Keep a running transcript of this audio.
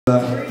I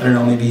don't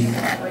know, maybe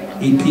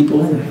 8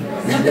 people.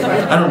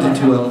 I don't do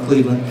too well in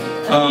Cleveland.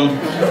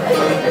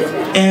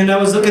 And I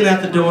was looking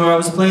at the door, I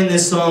was playing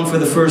this song for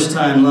the first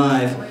time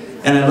live,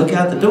 and I look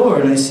out the door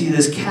and I see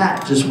this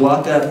cat just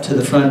walk up to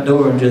the front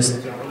door and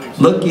just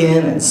look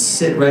in and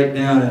sit right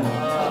down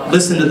and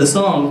listen to the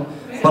song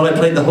while I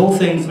played the whole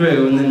thing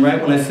through, and then right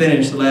when I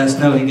finished the last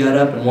note, he got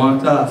up and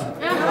walked off.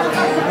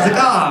 I was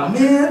like, "Aw,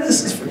 man,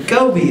 this is for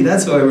Gobi.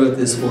 That's who I wrote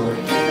this for."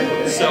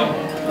 So,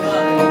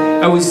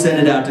 I always send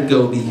it out to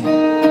Gobi.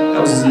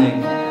 That was his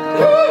name.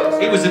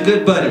 He was a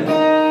good buddy.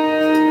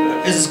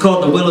 This is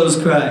called The Willows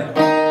Cry.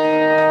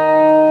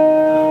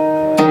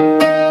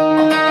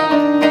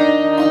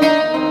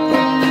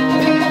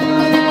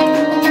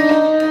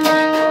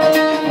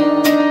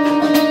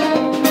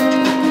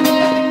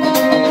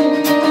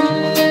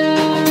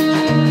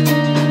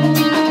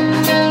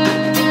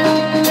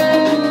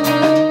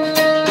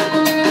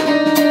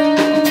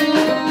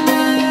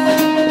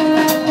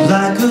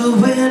 Like a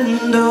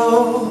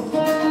window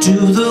to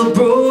the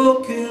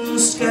broken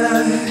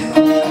sky,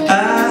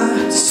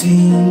 I've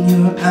seen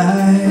your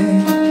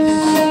eyes,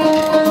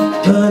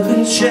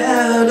 ugly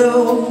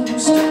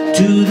shadows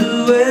to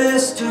the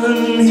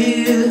western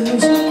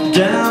hills,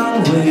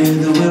 down where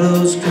the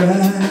willows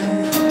cry,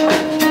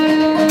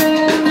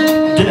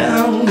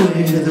 down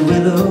where the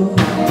willows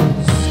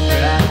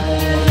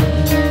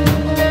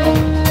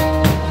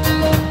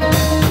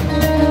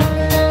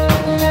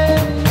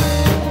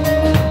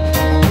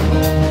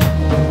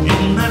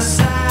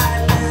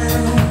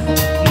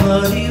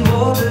muddy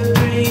water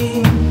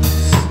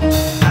dreams,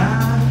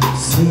 I've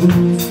seen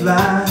you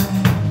fly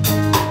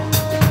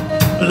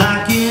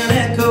like an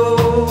echo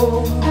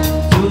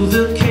through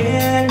the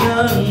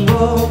canyon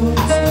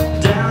walls,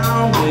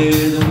 down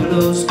where the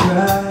willows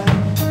cry,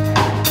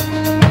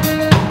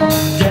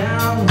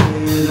 down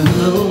where the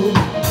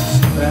willows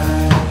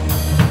cry.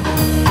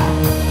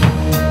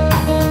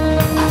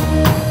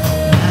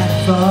 Night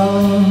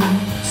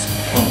falls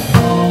on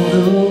all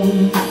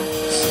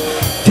those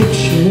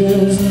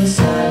pictures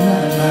inside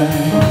my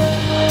mind,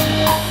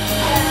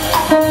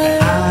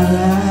 and I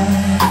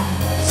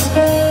rise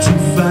to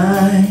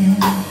find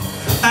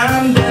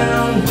I'm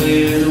down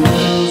where the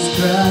willows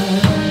cry,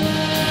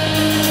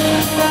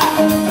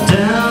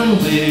 down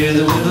where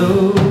the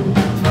willows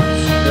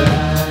cry.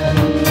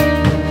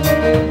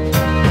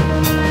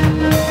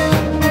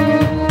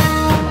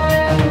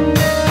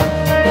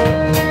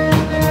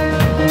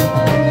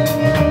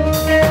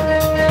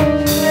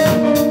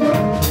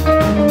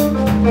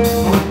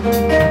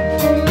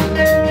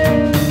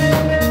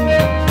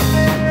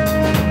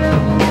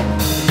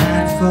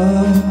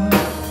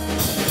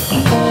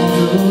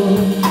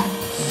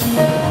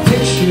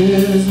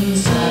 Pictures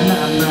inside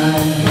my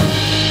mind,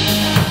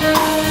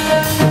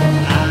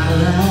 I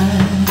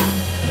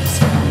rise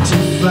to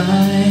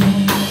find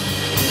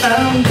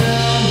I'm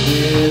down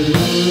where the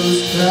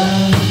willows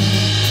cry.